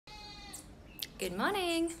Good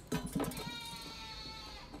morning.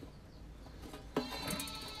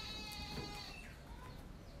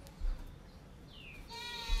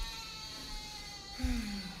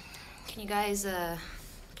 Can you guys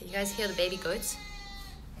hear the baby goats?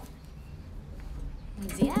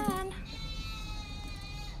 Zian.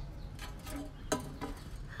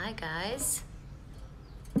 Hi guys.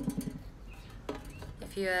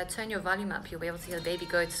 If you turn your volume up, you'll be able to hear the baby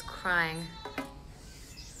goats crying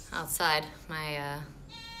outside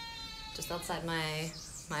just outside my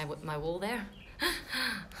wall there.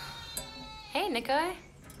 Hey Nico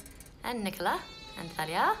and Nicola and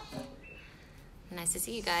Thalia. Nice to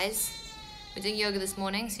see you guys. We're doing yoga this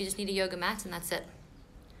morning, so you just need a yoga mat and that's it.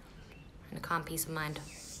 And a calm peace of mind.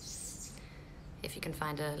 If you can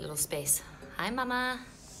find a little space. Hi Mama.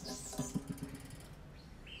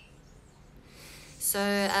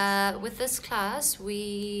 So with this class,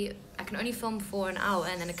 I can only film for an hour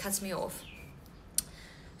and then it cuts me off.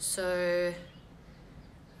 So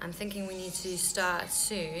I'm thinking we need to start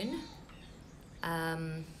soon.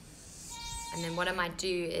 And then what I might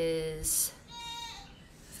do is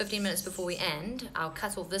 15 minutes before we end, I'll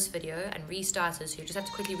cut off this video and restart it. So you just have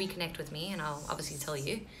to quickly reconnect with me and I'll obviously tell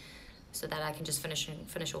you so that I can just finish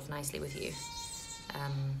off nicely with you.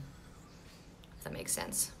 If that makes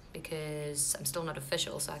sense. Because I'm still not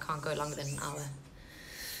official, so I can't go longer than an hour.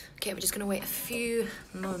 Okay, we're just gonna wait a few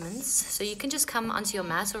moments. So you can just come onto your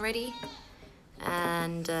mat already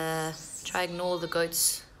and try ignore the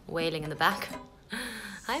goats wailing in the back.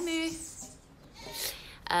 Hi Moo.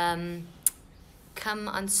 Come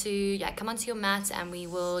onto your mat and we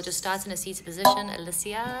will just start in a seated position.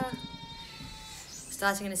 Alicia,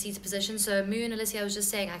 starting in a seated position. So Moo and Alicia, I was just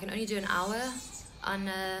saying I can only do an hour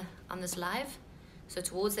on this live. So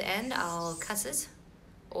towards the end, I'll cut it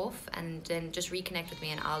off and then just reconnect with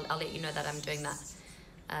me and I'll let you know that I'm doing that.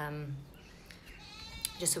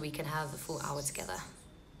 Just so we can have the full hour together.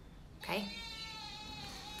 Okay?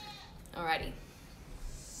 Alrighty.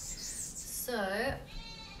 So,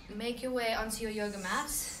 make your way onto your yoga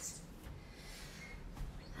mat.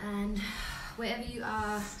 And wherever you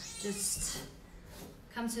are, just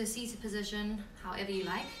come to a seated position, however you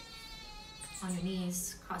like. On your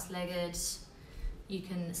knees, cross-legged. You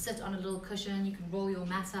can sit on a little cushion, you can roll your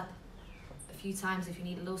mat up a few times if you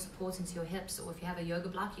need a little support into your hips, or if you have a yoga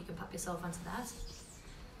block, you can pop yourself onto that.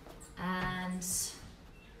 And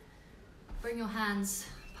bring your hands,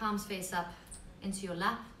 palms face up, into your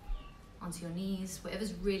lap, onto your knees,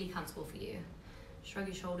 whatever's really comfortable for you. Shrug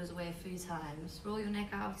your shoulders away a few times, roll your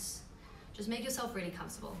neck out. Just make yourself really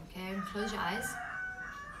comfortable, okay? Close your eyes.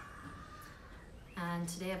 And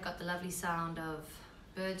today I've got the lovely sound of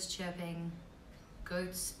birds chirping,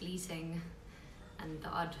 goats bleating, and the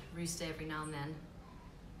odd rooster every now and then.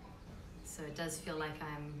 So it does feel like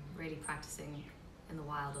I'm really practicing in the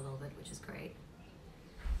wild a little bit, which is great.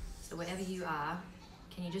 So wherever you are,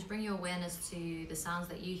 can you just bring your awareness to the sounds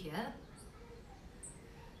that you hear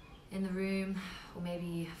in the room, or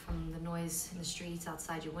maybe from the noise in the street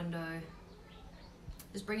outside your window.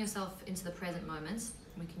 Just bring yourself into the present moment.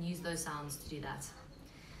 We can use those sounds to do that.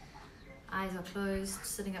 Eyes are closed,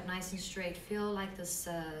 sitting up nice and straight. Feel like this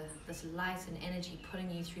light and energy pulling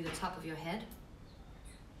you through the top of your head.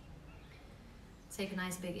 Take a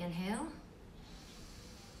nice big inhale.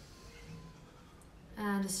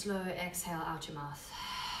 And a slow exhale out your mouth.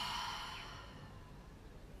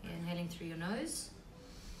 Inhaling through your nose.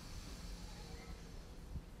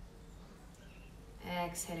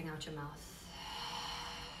 Exhaling out your mouth.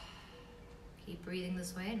 Keep breathing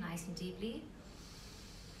this way, nice and deeply.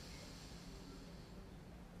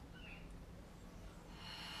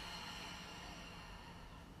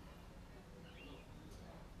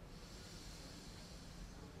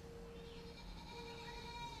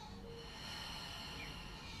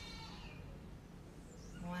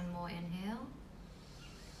 One more inhale.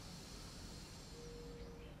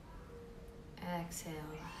 Exhale.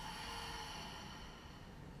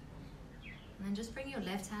 And then just bring your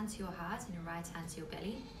left hand to your heart and your right hand to your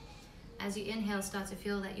belly. As you inhale, start to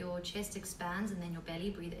feel that your chest expands and then your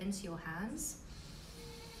belly. Breathe into your hands.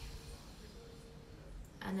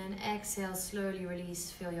 And then exhale, slowly release.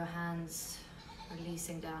 Feel your hands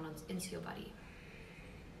releasing down into your body.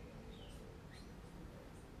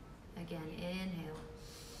 Again, inhale.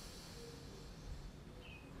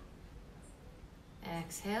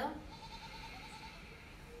 Exhale.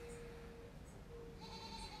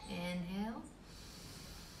 Inhale.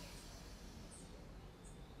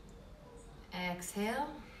 Exhale.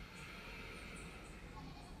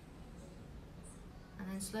 And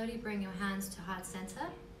then slowly bring your hands to heart center.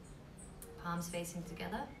 Palms facing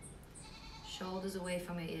together. Shoulders away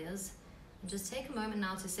from your ears. And just take a moment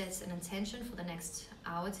now to set an intention for the next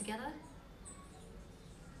hour together.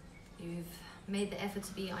 You've made the effort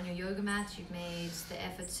to be on your yoga mat. You've made the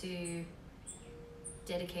effort to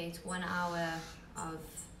dedicate 1 hour of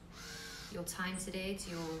your time today to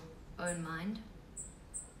your own mind,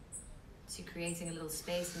 to creating a little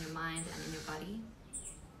space in your mind and in your body.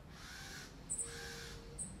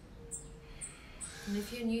 And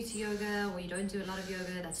if you're new to yoga or you don't do a lot of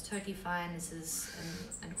yoga, that's totally fine. This is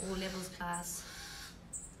an all levels class.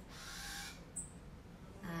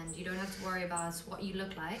 And you don't have to worry about what you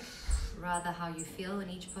look like, rather how you feel in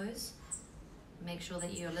each pose. Make sure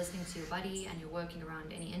that you're listening to your body and you're working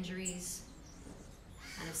around any injuries.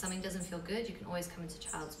 And if something doesn't feel good, you can always come into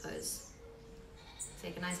child's pose.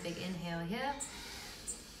 Take a nice big inhale here.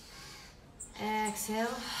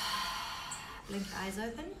 Exhale. Blink your eyes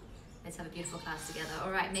open. Let's have a beautiful class together. All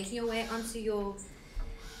right, making your way onto your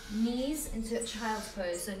knees into a child's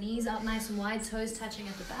pose. So knees out nice and wide, toes touching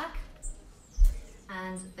at the back.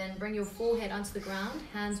 And then bring your forehead onto the ground.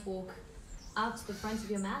 Hands walk out to the front of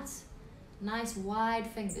your mat. Nice wide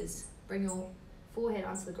fingers. Bring your forehead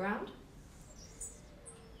onto the ground.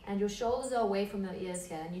 And your shoulders are away from your ears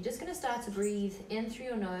here. And you're just going to start to breathe in through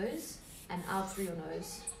your nose and out through your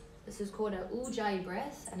nose. This is called a Ujjayi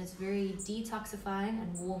breath, and it's very detoxifying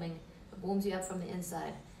and warming. It warms you up from the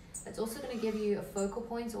inside. It's also going to give you a focal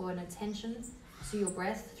point or an attention to your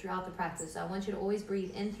breath throughout the practice. So I want you to always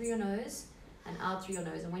breathe in through your nose and out through your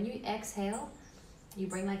nose. And when you exhale, you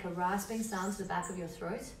bring like a rasping sound to the back of your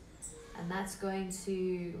throat. And that's going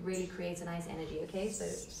to really create a nice energy, okay? So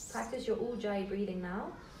practice your Ujjayi breathing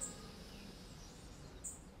now.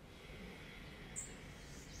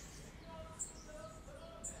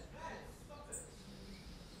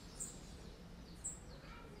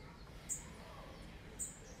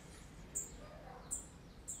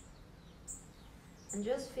 And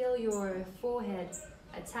just feel your forehead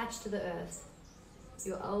attached to the earth.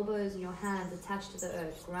 Your elbows and your hands attached to the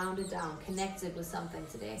earth, grounded down, connected with something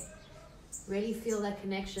today. Really feel that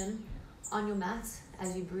connection on your mat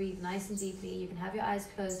as you breathe nice and deeply. You can have your eyes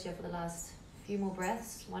closed here for the last few more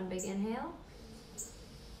breaths. One big inhale.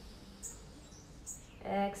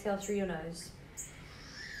 Exhale through your nose.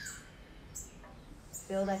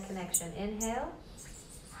 Feel that connection. Inhale.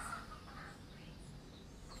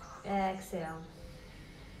 Exhale.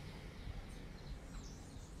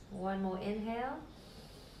 One more inhale.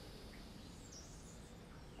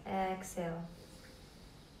 Exhale.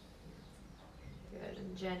 Good,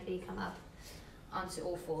 and gently come up onto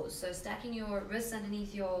all fours. So stacking your wrists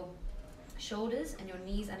underneath your shoulders and your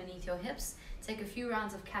knees underneath your hips. Take a few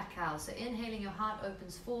rounds of cat-cow. So inhaling, your heart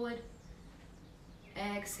opens forward.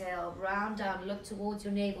 Exhale, round down, look towards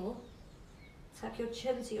your navel. Tuck your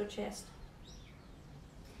chin to your chest.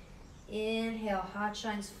 Inhale, heart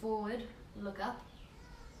shines forward, look up.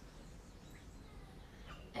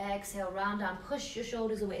 Exhale, round down, push your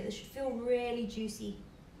shoulders away. This should feel really juicy.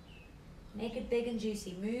 Make it big and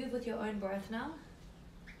juicy. Move with your own breath now.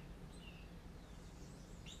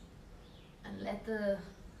 And let the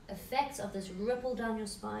effects of this ripple down your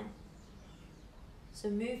spine. So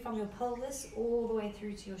move from your pelvis all the way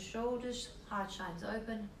through to your shoulders. Heart shines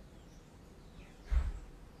open.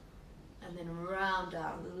 And then round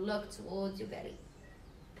down. Look towards your belly.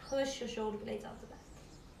 Push your shoulder blades out the back.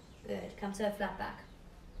 Good. Come to a flat back.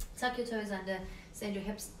 Tuck your toes under. Send your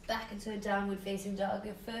hips back into a downward facing dog.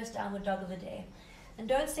 Your first downward dog of the day. And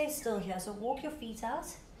don't stay still here. So walk your feet out.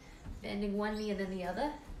 Bending one knee and then the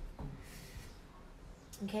other.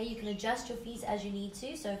 Okay, you can adjust your feet as you need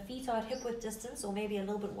to. So feet are at hip width distance or maybe a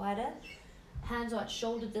little bit wider. Hands are at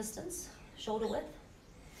shoulder distance, shoulder width.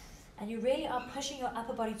 And you really are pushing your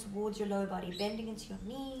upper body towards your lower body, bending into your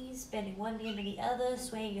knees, bending one knee into the other,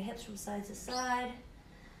 swaying your hips from side to side.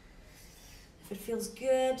 If it feels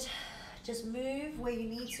good, just move where you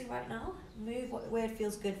need to right now. Move where it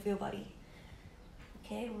feels good for your body.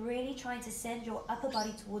 Okay, really trying to send your upper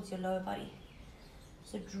body towards your lower body.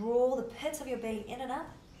 So draw the pit of your belly in and up,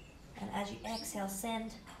 and as you exhale,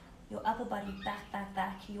 send your upper body back, back,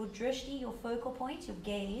 back. Your drishti, your focal point, your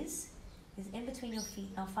gaze, is in between your feet.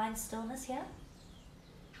 Now find stillness here.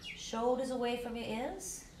 Shoulders away from your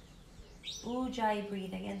ears. Ujjayi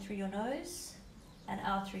breathing in through your nose and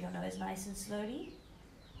out through your nose, nice and slowly.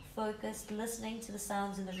 Focused, listening to the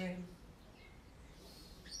sounds in the room.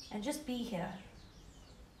 And just be here.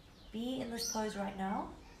 Be in this pose right now.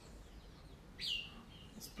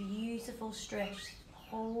 This beautiful stretch. The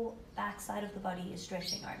whole back side of the body is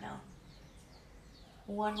stretching right now.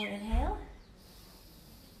 One more inhale.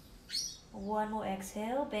 One more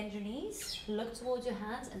exhale. Bend your knees. Look towards your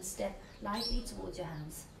hands and step lightly towards your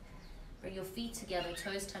hands. Bring your feet together,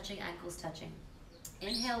 toes touching, ankles touching.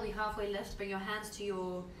 Inhale, we halfway lift. Bring your hands to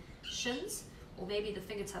your shins, or maybe the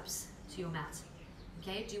fingertips to your mat.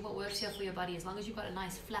 Okay, do what works here for your body, as long as you've got a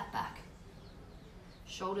nice flat back.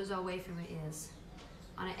 Shoulders are away from your ears.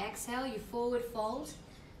 On an exhale, you forward fold,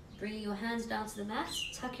 bringing your hands down to the mat,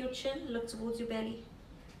 tuck your chin, look towards your belly.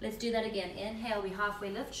 Let's do that again. Inhale, we halfway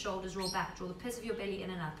lift, shoulders roll back, draw the pit of your belly in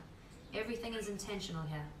and up. Everything is intentional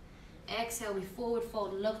here. Exhale, we forward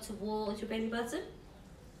fold, look towards your belly button.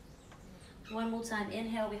 One more time.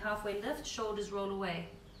 Inhale, we halfway lift, shoulders roll away,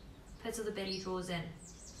 pit of the belly draws in.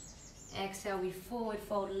 Exhale, we forward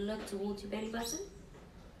fold, look towards your belly button.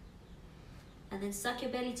 And then suck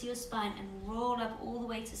your belly to your spine and roll up all the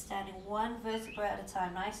way to standing, one vertebra at a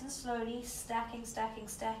time, nice and slowly, stacking, stacking,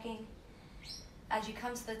 stacking. As you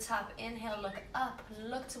come to the top, inhale, look up,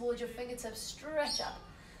 look towards your fingertips, stretch up.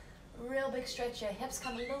 Real big stretch here. Hips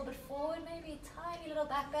come a little bit forward, maybe a tiny little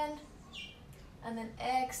back bend. And then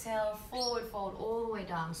exhale, forward fold all the way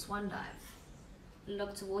down, swan dive.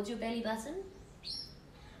 Look towards your belly button.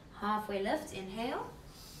 Halfway lift, inhale.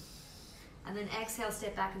 And then exhale,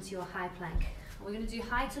 step back into your high plank. We're going to do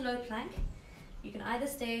high to low plank. You can either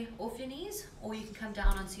stay off your knees or you can come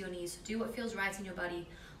down onto your knees. Do what feels right in your body.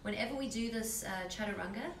 Whenever we do this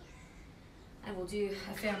chaturanga, and we'll do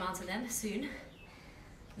a fair amount of them soon,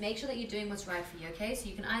 make sure that you're doing what's right for you, okay? So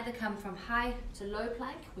you can either come from high to low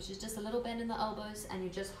plank, which is just a little bend in the elbows and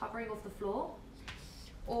you're just hovering off the floor,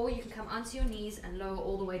 or you can come onto your knees and lower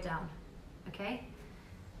all the way down, okay?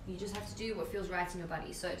 You just have to do what feels right in your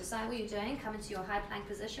body. So decide what you're doing. Come into your high plank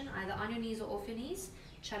position, either on your knees or off your knees.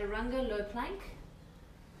 Chaturanga, low plank.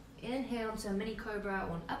 Inhale to a mini cobra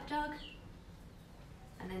or an up dog.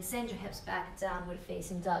 And then send your hips back, downward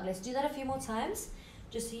facing dog. Let's do that a few more times,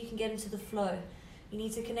 just so you can get into the flow. You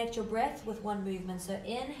need to connect your breath with one movement. So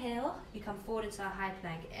inhale, you come forward into a high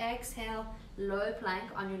plank. Exhale, low plank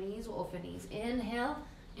on your knees or off your knees. Inhale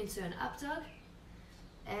into an up dog.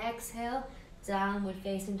 Exhale, downward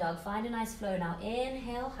facing dog. Find a nice flow now.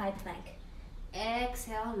 Inhale, high plank.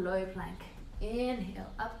 Exhale, low plank.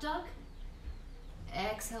 Inhale, up dog.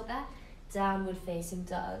 Exhale, back, downward facing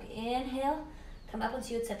dog. Inhale, come up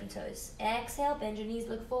onto your tippy toes. Exhale, bend your knees,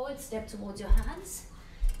 look forward, step towards your hands.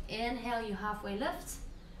 Inhale, you halfway lift,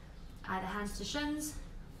 either hands to shins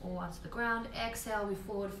or onto the ground. Exhale, we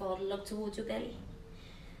forward fold, look towards your belly.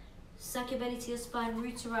 Suck your belly to your spine,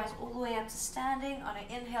 root to rise all the way up to standing. On an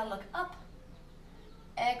inhale, look up.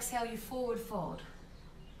 Exhale, you forward fold.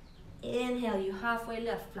 Inhale, you halfway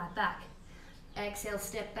lift, flat back. Exhale,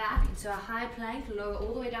 step back into a high plank, lower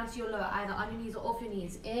all the way down to your lower, either on your knees or off your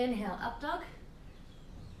knees. Inhale, up dog.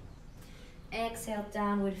 Exhale,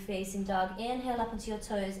 downward facing dog. Inhale, up onto your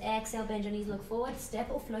toes. Exhale, bend your knees, look forward. Step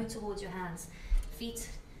or float towards your hands. Feet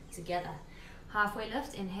together. Halfway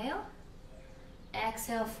lift, inhale.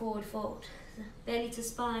 Exhale, forward fold. Belly to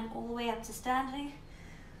spine, all the way up to standing.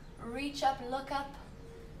 Reach up, look up.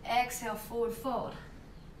 Exhale, forward fold.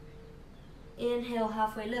 Inhale,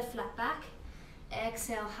 halfway lift, flat back.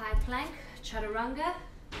 Exhale, high plank, chaturanga.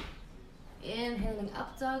 Inhaling,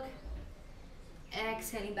 up dog.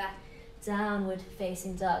 Exhaling back, downward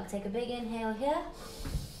facing dog. Take a big inhale here.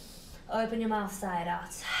 Open your mouth side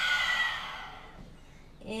out.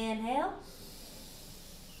 Inhale.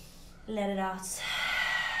 Let it out.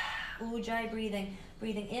 Ujjayi breathing.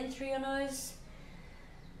 Breathing in through your nose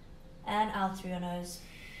and out through your nose.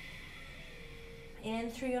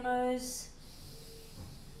 In through your nose,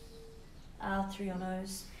 out through your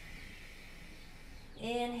nose.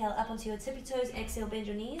 Inhale, up onto your tippy toes. Exhale, bend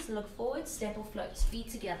your knees, look forward, step or float.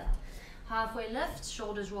 Feet together. Halfway lift,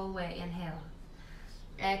 shoulders roll away. Inhale.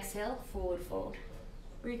 Exhale, forward fold.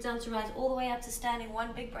 Root down to rise all the way up to standing.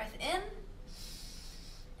 One big breath in.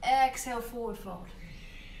 Exhale, forward fold.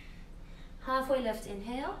 Halfway lift,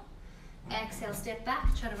 inhale. Exhale, step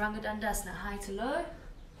back, Chaturanga Dandasana, high to low.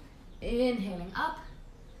 Inhaling up.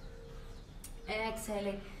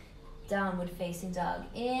 Exhaling, downward facing dog.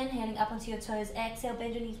 Inhaling up onto your toes. Exhale,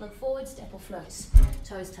 bend your knees, look forward, step or float.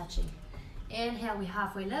 Toes touching. Inhale, we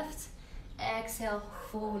halfway lift. Exhale,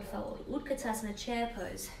 forward fold. Utkatasana, chair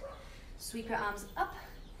pose. Sweep your arms up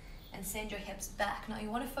and send your hips back. Now you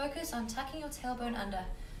want to focus on tucking your tailbone under.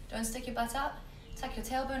 Don't stick your butt out. Tuck your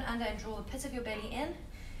tailbone under and draw the pit of your belly in.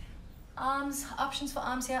 Arms, options for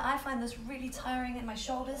arms here. I find this really tiring in my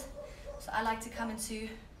shoulders, so I like to come into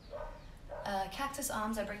cactus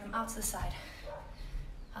arms. I bring them out to the side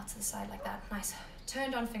like that. Nice.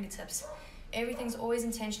 Turned on fingertips. Everything's always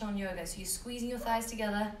intentional in yoga, so you're squeezing your thighs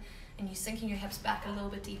together and you're sinking your hips back a little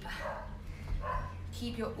bit deeper.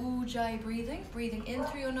 Keep your ujjayi breathing. Breathing in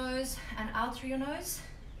through your nose and out through your nose.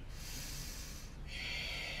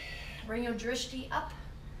 Bring your drishti up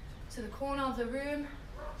to the corner of the room.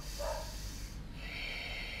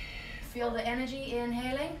 Feel the energy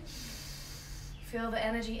inhaling. Feel the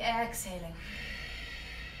energy exhaling.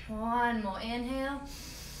 One more inhale.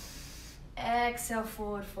 Exhale,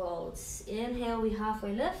 forward folds. Inhale, we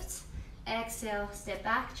halfway lift. Exhale, step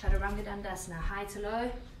back, Chaturanga Dandasana, high to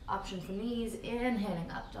low. Option for knees,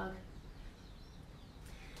 inhaling, up dog.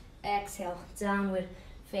 Exhale, downward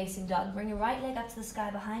facing dog. Bring your right leg up to the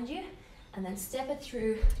sky behind you, and then step it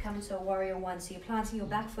through, come into a warrior one. So you're planting your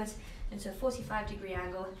back foot into a 45-degree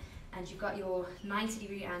angle, and you've got your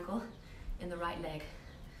 90-degree angle in the right leg.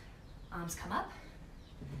 Arms come up.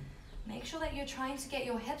 Make sure that you're trying to get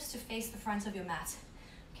your hips to face the front of your mat.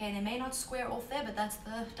 Okay, they may not square off there, but that's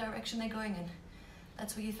the direction they're going in.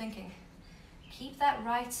 That's what you're thinking. Keep that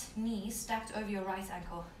right knee stacked over your right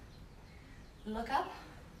ankle. Look up.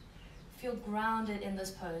 Feel grounded in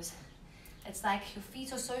this pose. It's like your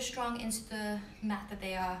feet are so strong into the mat that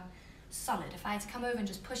they are solid. If I had to come over and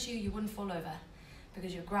just push you, you wouldn't fall over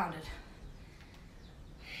because you're grounded.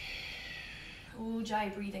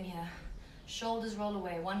 Ujjayi breathing here. Shoulders roll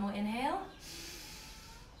away. One more inhale.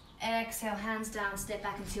 Exhale, hands down, step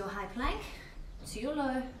back into your high plank, to your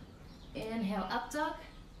low. Inhale, up dog.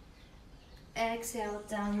 Exhale,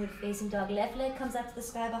 downward facing dog. Left leg comes up to the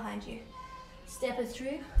sky behind you. Step it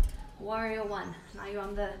through, warrior one. Now you're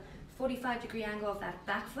on the 45-degree angle of that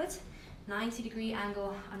back foot, 90-degree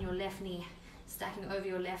angle on your left knee, stacking over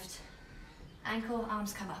your left ankle,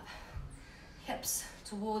 arms come up. Hips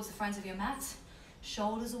towards the front of your mat,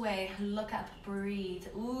 shoulders away, look up, breathe.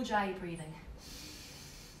 Ujjayi breathing.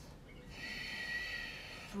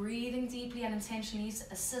 Breathing deeply and intentionally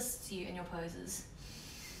assists you in your poses.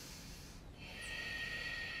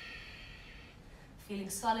 Feeling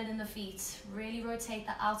solid in the feet. Really rotate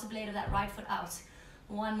the outer blade of that right foot out.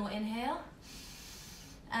 One more inhale.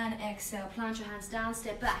 And exhale. Plant your hands down,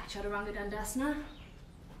 step back. Chaturanga Dandasana.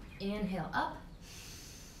 Inhale, up.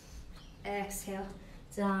 Exhale,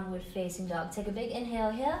 downward facing dog. Take a big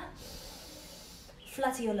inhale here.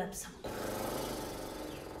 Flutter your lips.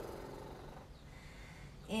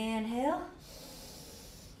 Inhale.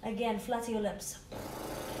 Again, flutter your lips.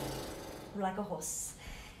 Like a horse.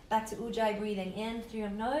 Back to Ujjayi breathing. In through your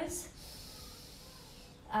nose.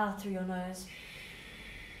 Out through your nose.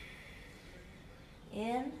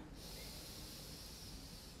 In.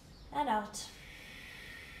 And out.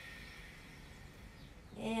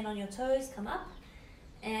 In on your toes, come up.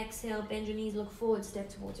 Exhale, bend your knees, look forward, step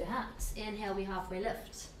towards your hands. Inhale, we halfway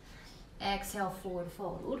lift. Exhale, forward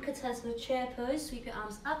fold. Utkatasana chair pose. Sweep your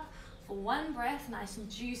arms up for one breath. Nice and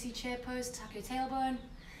juicy chair pose. Tuck your tailbone.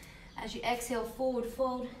 As you exhale, forward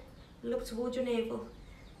fold. Look towards your navel.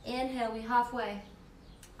 Inhale, we halfway.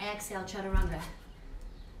 Exhale, chaturanga.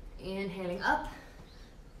 Inhaling up.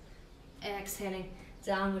 Exhaling,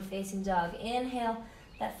 downward facing dog. Inhale,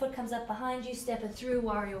 that foot comes up behind you. Step it through,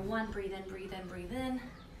 warrior one. Breathe in, breathe in, breathe in.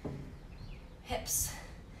 Hips.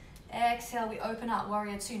 Exhale, we open out,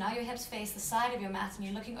 warrior two. Now your hips face the side of your mat and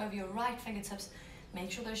you're looking over your right fingertips.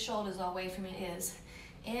 Make sure those shoulders are away from your ears.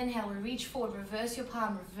 Inhale, we reach forward, reverse your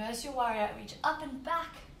palm, reverse your warrior, reach up and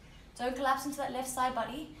back. Don't collapse into that left side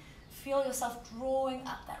body. Feel yourself drawing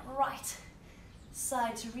up that right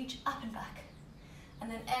side to reach up and back. And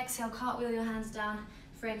then exhale, cartwheel your hands down,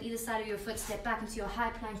 frame either side of your foot, step back into your high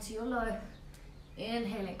plank to your low.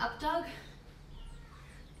 Inhaling, up dog.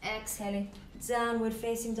 Exhaling, downward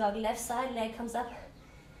facing dog. Left side, leg comes up.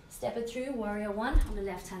 Step it through, warrior one on the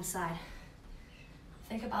left hand side.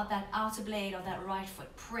 Think about that outer blade of that right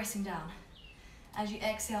foot pressing down. As you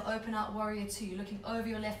exhale, open out, warrior two. You're looking over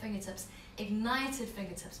your left fingertips. Ignited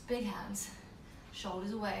fingertips, big hands.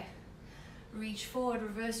 Shoulders away. Reach forward,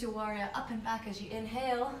 reverse your warrior up and back as you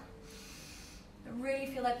inhale. Really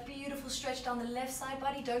feel that beautiful stretch down the left side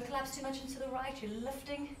body. Don't collapse too much into the right. You're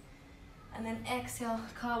lifting. And then exhale,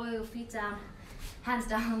 cartwheel your feet down. Hands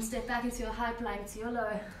down, step back into your high plank to your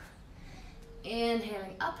low.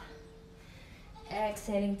 Inhaling up.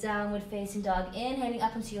 Exhaling, downward facing dog. Inhaling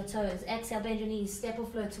up into your toes. Exhale, bend your knees, step or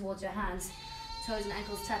float towards your hands. Toes and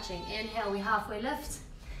ankles touching. Inhale, we halfway lift.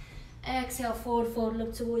 Exhale, forward fold,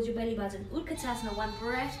 look towards your belly button. Utkatasana, one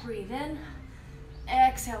breath, breathe in.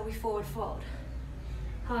 Exhale, we forward fold.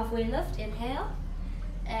 Halfway lift, inhale.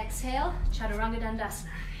 Exhale, Chaturanga Dandasana.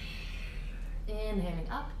 Inhaling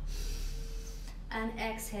up. And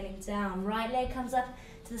exhaling down. Right leg comes up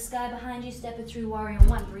to the sky behind you. Step it through, warrior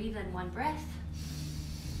one. Breathe in, one breath.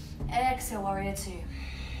 Exhale, warrior two.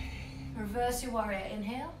 Reverse your warrior,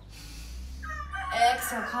 inhale.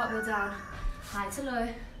 Exhale, cartwheel down, high to low.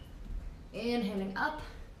 Inhaling up.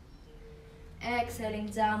 Exhaling,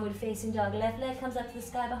 downward facing dog. Left leg comes up to the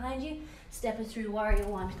sky behind you. Step it through warrior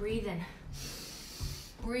one. Breathe in.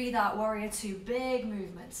 Breathe out, warrior two. Big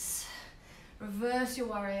movements. Reverse your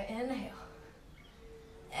warrior. Inhale.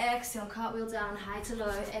 Exhale, cartwheel down, high to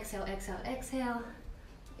low. Exhale, exhale, exhale.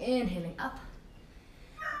 Inhaling up.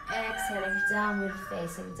 Exhaling, downward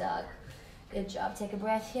facing dog. Good job. Take a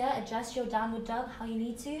breath here. Adjust your downward dog how you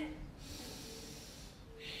need to.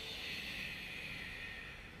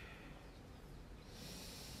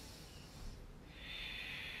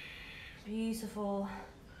 Beautiful.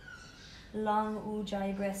 Long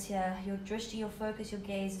ujjayi breaths here. Your drishti, your focus, your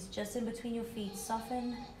gaze is just in between your feet.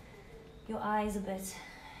 Soften your eyes a bit.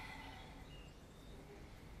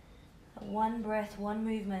 One breath, one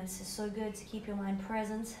movement is so good to keep your mind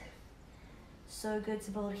present. So good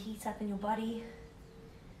to build heat up in your body.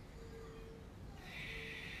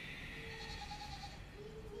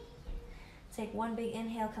 Take one big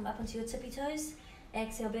inhale, come up onto your tippy toes.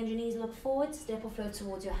 Exhale, bend your knees, look forward, step or float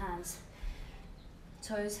towards your hands.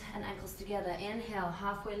 Toes and ankles together. Inhale,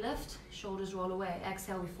 halfway lift, shoulders roll away.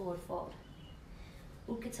 Exhale, we forward fold.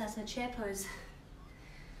 Utkatasana, chair pose.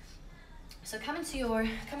 So come into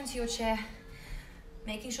your chair,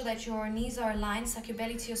 making sure that your knees are aligned. Suck your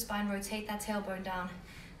belly to your spine, rotate that tailbone down.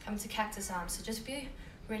 Come to cactus arms. So just be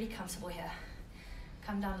really comfortable here.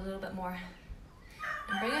 Come down a little bit more.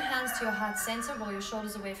 And bring your hands to your heart center, roll your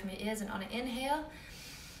shoulders away from your ears, and on an inhale,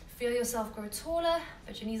 feel yourself grow taller,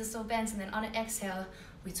 but your knees are still bent, and then on an exhale,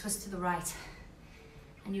 we twist to the right.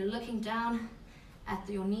 And you're looking down at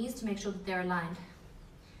your knees to make sure that they're aligned.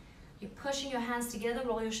 You're pushing your hands together,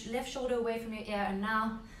 roll your left shoulder away from your ear, and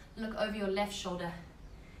now look over your left shoulder.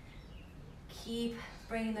 Keep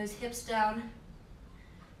bringing those hips down.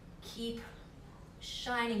 Keep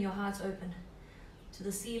shining your heart open to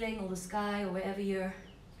the ceiling or the sky or wherever you're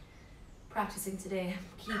practicing today.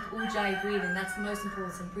 Keep ujjayi breathing, that's the most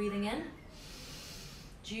important. Breathing in.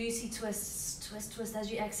 Juicy twists, twist, twist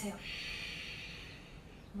as you exhale.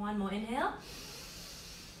 One more inhale.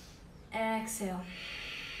 Exhale.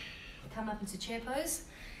 Come up into chair pose.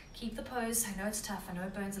 Keep the pose. I know it's tough, I know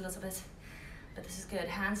it burns a little bit, but this is good.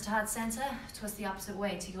 Hands to heart center, twist the opposite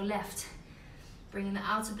way to your left. Bringing the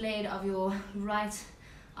outer blade of your right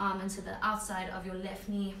arm into the outside of your left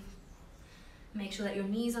knee. Make sure that your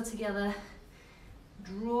knees are together.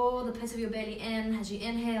 Draw the pit of your belly in as you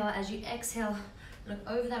inhale. As you exhale, look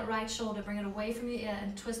over that right shoulder, bring it away from your ear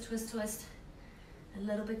and twist, twist, twist. A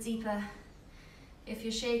little bit deeper. If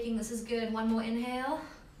you're shaking, this is good. One more inhale.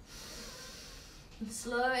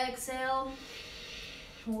 Slow exhale.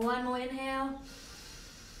 One more inhale.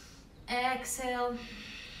 Exhale.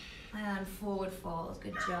 And forward fold.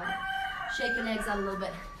 Good job. Shake your legs out a little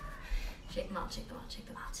bit. Shake them out, shake them out, shake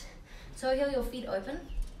them out. Toe heel your feet open.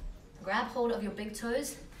 Grab hold of your big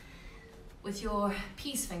toes with your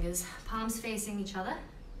peace fingers, palms facing each other.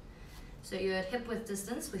 So you're at hip width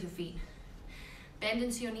distance with your feet. Bend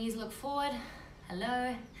into your knees, look forward.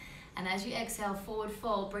 Hello. And as you exhale, forward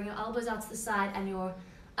fold. Bring your elbows out to the side and your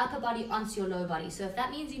upper body onto your lower body. So if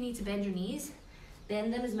that means you need to bend your knees,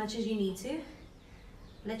 bend them as much as you need to.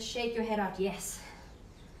 Let's shake your head out, yes.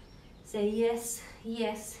 Say yes,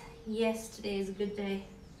 yes, yes, today is a good day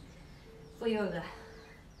for yoga.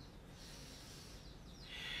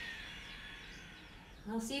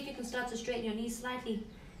 Now see if you can start to straighten your knees slightly,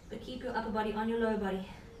 but keep your upper body on your lower body.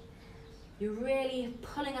 You're really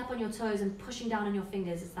pulling up on your toes and pushing down on your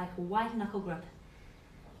fingers. It's like a white knuckle grip.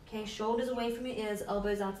 Okay, shoulders away from your ears,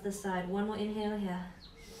 elbows out to the side. One more inhale here.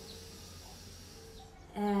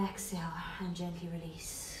 Exhale and gently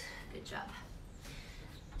release. Good job.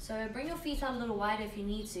 So bring your feet out a little wider if you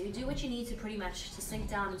need to. Do what you need to pretty much to sink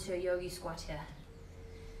down into a yogi squat here.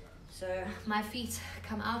 So my feet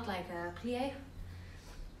come out like a plie.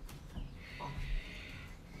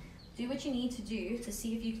 Do what you need to do to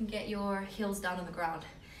see if you can get your heels down on the ground.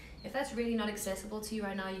 If that's really not accessible to you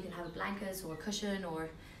right now, you can have a blanket or a cushion, or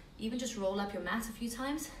even just roll up your mat a few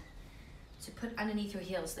times to put underneath your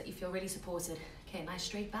heels so that you feel really supported. Okay, nice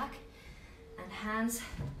straight back and hands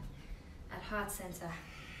at heart center.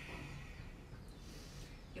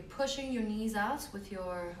 You're pushing your knees out with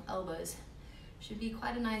your elbows. Should be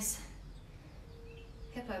quite a nice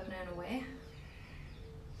hip opener in a way.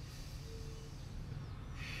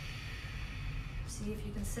 See if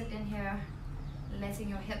you can sit in here, letting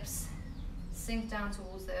your hips sink down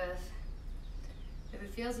towards the earth. If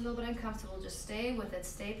it feels a little bit uncomfortable, just stay with it,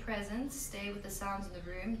 stay present, stay with the sounds in the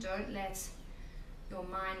room. Don't let your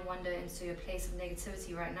mind wander into a place of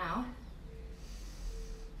negativity right now.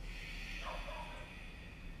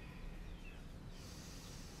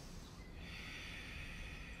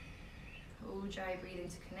 Ujjayi breathing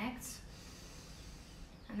to connect.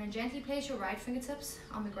 And then gently place your right fingertips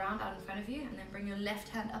on the ground out in front of you, and then bring your left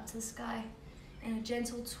hand up to the sky in a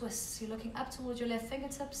gentle twist. So you're looking up towards your left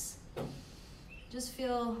fingertips. Just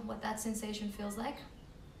feel what that sensation feels like.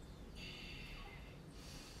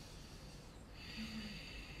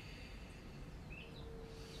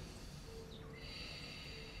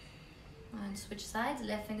 And switch sides,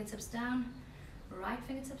 left fingertips down, right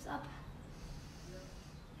fingertips up.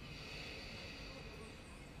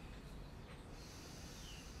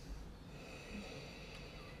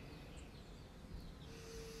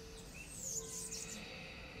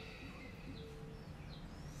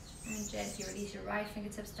 And gently release your right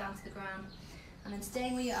fingertips down to the ground. And then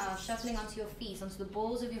staying where you are, shuffling onto your feet, onto the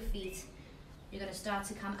balls of your feet. You're going to start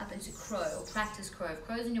to come up into crow, or practice crow. If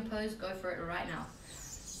crow's in your pose, go for it right now.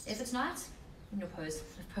 If it's not, in your pose.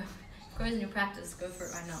 If crow's in your practice, go for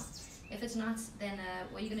it right now. If it's not, then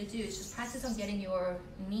what you're going to do is just practice on getting your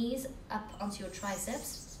knees up onto your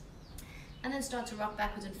triceps. And then start to rock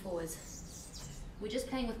backwards and forwards. We're just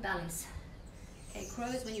playing with balance. Okay, crow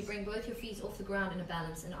is when you bring both your feet off the ground in a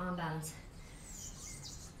balance, an arm balance.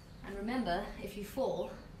 And remember, if you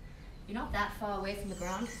fall, you're not that far away from the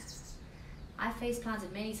ground. I face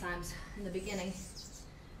planted many times in the beginning,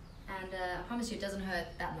 and I promise you it doesn't hurt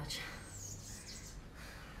that much.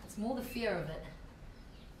 It's more the fear of it.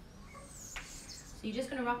 So you're just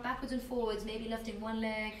going to rock backwards and forwards, maybe lifting one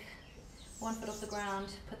leg, 1 foot off the ground,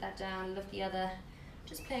 put that down, lift the other.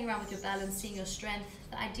 Just playing around with your balance, seeing your strength.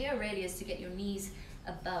 The idea really is to get your knees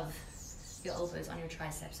above your elbows on your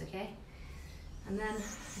triceps, okay? And then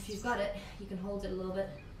if you've got it, you can hold it a little bit.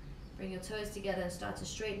 Bring your toes together and start to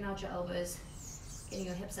straighten out your elbows. Getting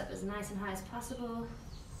your hips up as nice and high as possible.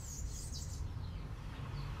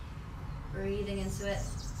 Breathing into it.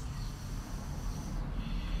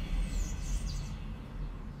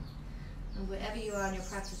 And wherever you are in your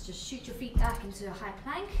practice, just shoot your feet back into a high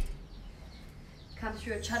plank. Come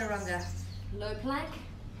through a chaturanga, low plank,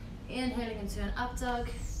 inhaling into an up dog,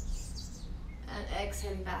 and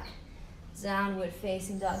exhaling back, downward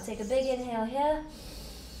facing dog. Take a big inhale here,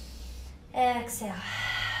 exhale.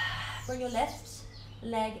 Bring your left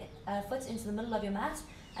leg, foot into the middle of your mat,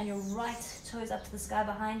 and your right toes up to the sky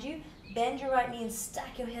behind you. Bend your right knee and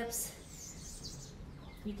stack your hips.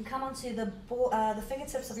 You can come onto the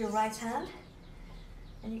fingertips of your right hand,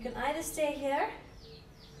 and you can either stay here.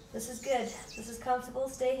 This is good, this is comfortable,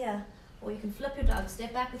 stay here. Or you can flip your dog,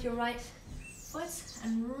 step back with your right foot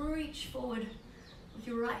and reach forward with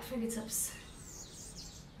your right fingertips.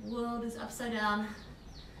 World is upside down,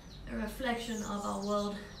 a reflection of our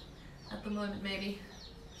world at the moment maybe.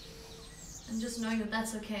 And just knowing that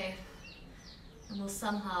that's okay, and we'll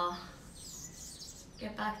somehow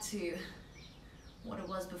get back to what it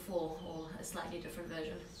was before, or a slightly different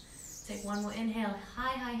version. Take one more inhale,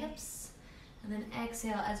 high hips. And then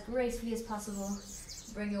exhale as gracefully as possible.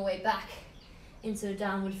 Bring your way back into a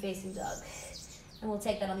downward facing dog. And we'll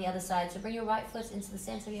take that on the other side. So bring your right foot into the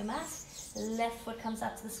center of your mat. Left foot comes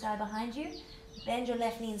up to the sky behind you. Bend your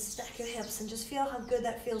left knee and stack your hips. And just feel how good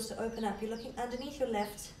that feels to open up. You're looking underneath your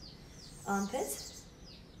left armpit.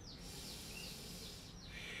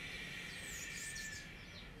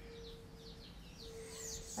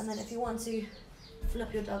 And then if you want to,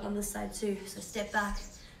 flip your dog on this side too. So step back.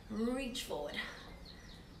 Reach forward.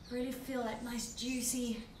 Really feel that nice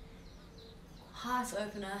juicy heart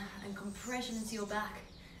opener and compression into your back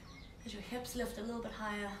as your hips lift a little bit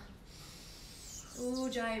higher.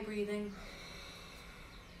 Ujjayi breathing.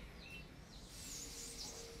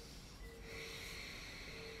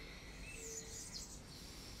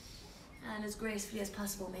 And as gracefully as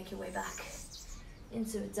possible, make your way back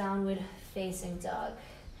into a downward facing dog.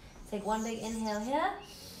 Take one big inhale here.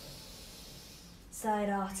 Side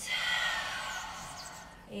out.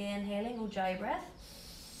 Inhaling, Ujjayi breath.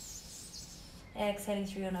 Exhaling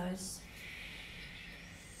through your nose.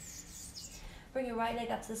 Bring your right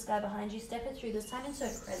leg up to the sky behind you. Step it through, this time into a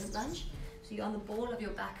crescent lunge. So you're on the ball of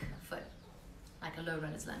your back foot, like a low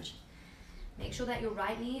runner's lunge. Make sure that your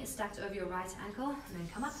right knee is stacked over your right ankle, and then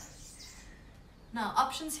come up. Now,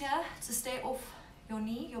 options here to stay off your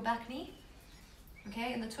knee, your back knee.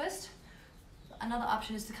 Okay, in the twist. Another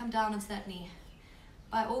option is to come down into that knee.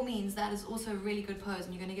 By all means, that is also a really good pose,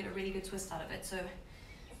 and you're going to get a really good twist out of it. So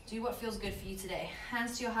do what feels good for you today.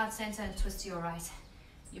 Hands to your heart center and twist to your right.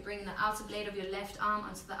 You're bringing the outer blade of your left arm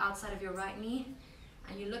onto the outside of your right knee,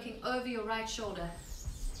 and you're looking over your right shoulder.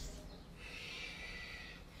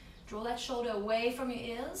 Draw that shoulder away from your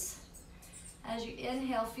ears. As you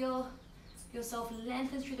inhale, feel yourself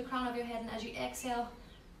lengthen through the crown of your head, and as you exhale,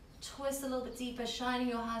 twist a little bit deeper, shining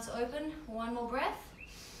your heart open. One more breath.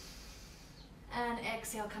 And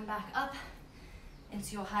exhale, come back up.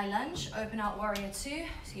 into your high lunge. Open out warrior two.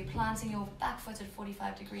 So you're planting your back foot at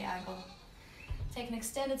 45-degree angle. Take an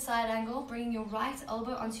extended side angle, bringing your right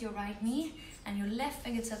elbow onto your right knee and your left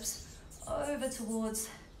fingertips over towards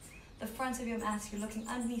the front of your mat. You're looking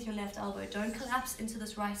underneath your left elbow. Don't collapse into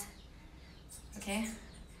this right. Okay?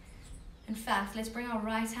 In fact, let's bring our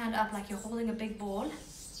right hand up like you're holding a big ball.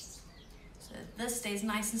 So this stays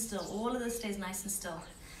nice and still. All of this stays nice and still.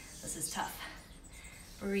 This is tough.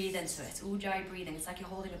 Breathe into it. Ujjayi breathing. It's like you're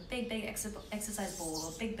holding a big exercise ball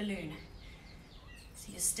or a big balloon.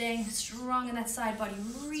 So you're staying strong in that side body.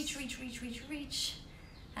 Reach, reach, reach, reach, reach.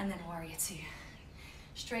 And then warrior two.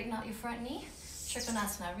 Straighten out your front knee.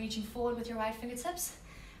 Trikonasana. Reaching forward with your right fingertips.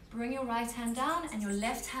 Bring your right hand down and your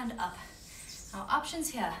left hand up. Now options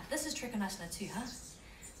here. This is Trikonasana too, huh?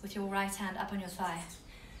 With your right hand up on your thigh.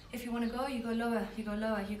 If you want to go, you go lower, you go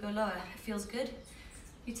lower, you go lower. It feels good.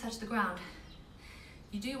 You touch the ground.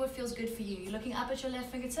 You do what feels good for you. You're looking up at your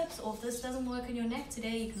left fingertips, or if this doesn't work in your neck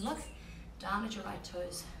today, you can look down at your right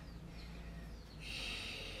toes.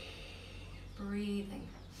 Breathing.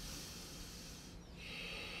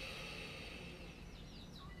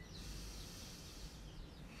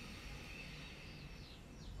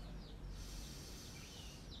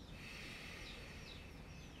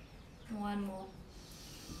 One more.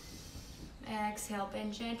 Exhale,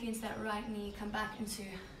 bend gently into that right knee. Come back into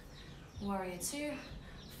warrior two.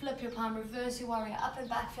 Flip your palm, reverse your warrior up and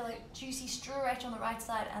back. Feel like juicy stretch on the right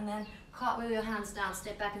side, and then cartwheel your hands down.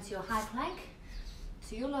 Step back into your high plank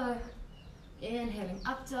to your low. Inhaling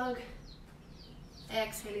up dog.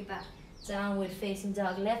 Exhaling back. Downward facing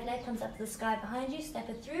dog. Left leg comes up to the sky behind you. Step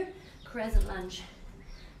it through. Crescent lunge.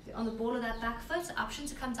 If you're on the ball of that back foot, option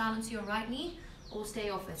to come down into your right knee or stay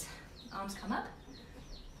off it. Arms come up.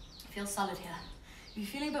 Feel solid here. If you're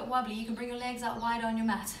feeling a bit wobbly, you can bring your legs out wide on your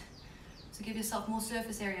mat to give yourself more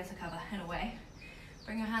surface area to cover in a way.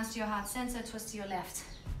 Bring your hands to your heart center, twist to your left.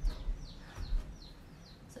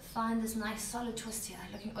 So find this nice solid twist here.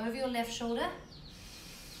 Looking over your left shoulder.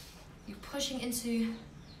 You're pushing into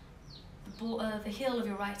the heel of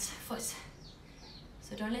your right foot.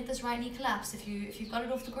 So don't let this right knee collapse. If you've got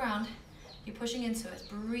it off the ground, you're pushing into it.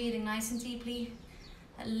 Breathing nice and deeply.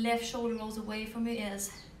 That left shoulder rolls away from your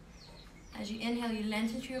ears. As you inhale, you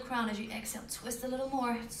lengthen through your crown. As you exhale, twist a little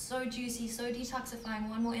more. It's so juicy, so detoxifying.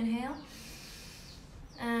 One more inhale.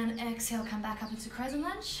 And exhale, come back up into crescent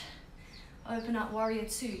lunge. Open up warrior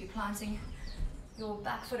two. You're planting your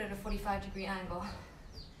back foot at a 45-degree angle.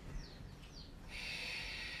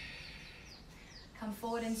 Come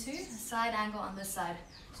forward into a side angle on this side.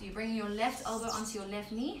 So you're bringing your left elbow onto your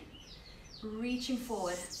left knee. Reaching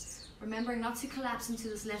forward. Remembering not to collapse into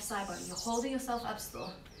this left side body. You're holding yourself up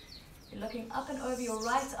still. You're looking up and over your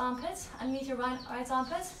right armpit, underneath your right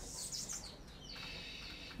armpit.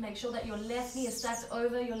 Make sure that your left knee is stacked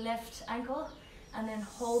over your left ankle, and then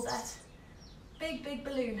hold that big, big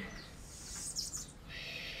balloon.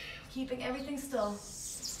 Keeping everything still.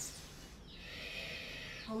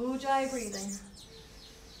 Ujjayi breathing.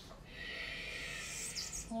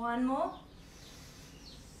 One more.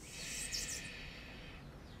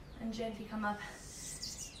 And gently come up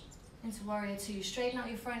into warrior two. Straighten out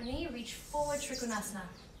your front knee, reach forward, Trikonasana.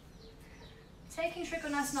 Taking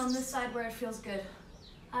Trikonasana on this side where it feels good.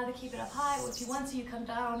 Either keep it up high, or if you want to, you come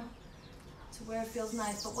down to where it feels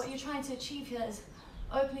nice. But what you're trying to achieve here is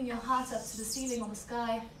opening your heart up to the ceiling or the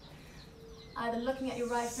sky, either looking at your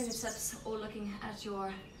right fingertips or looking at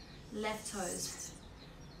your left toes.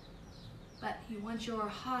 But you want your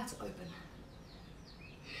heart open.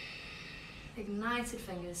 Ignited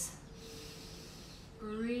fingers.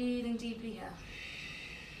 Breathing deeply here.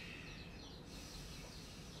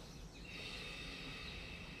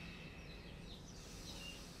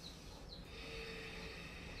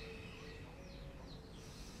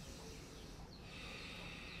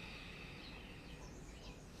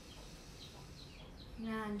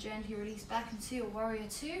 And gently release back into your warrior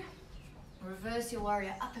two. Reverse your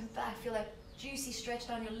warrior up and back. Feel like juicy stretch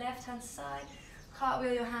down your left hand side.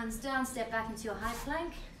 Cartwheel your hands down. Step back into your high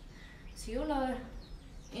plank. To your low.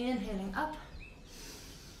 Inhaling up.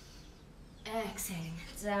 Exhaling.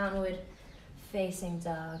 Downward facing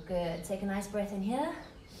dog. Good. Take a nice breath in here.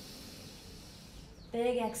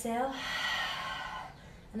 Big exhale.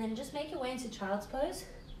 And then just make your way into child's pose.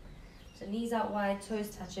 So knees out wide,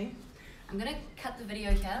 toes touching. I'm gonna cut the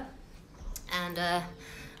video here and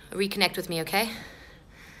reconnect with me, okay?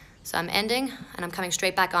 So I'm ending and I'm coming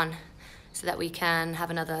straight back on so that we can have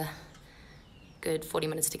another good 40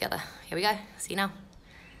 minutes together. Here we go. See you now.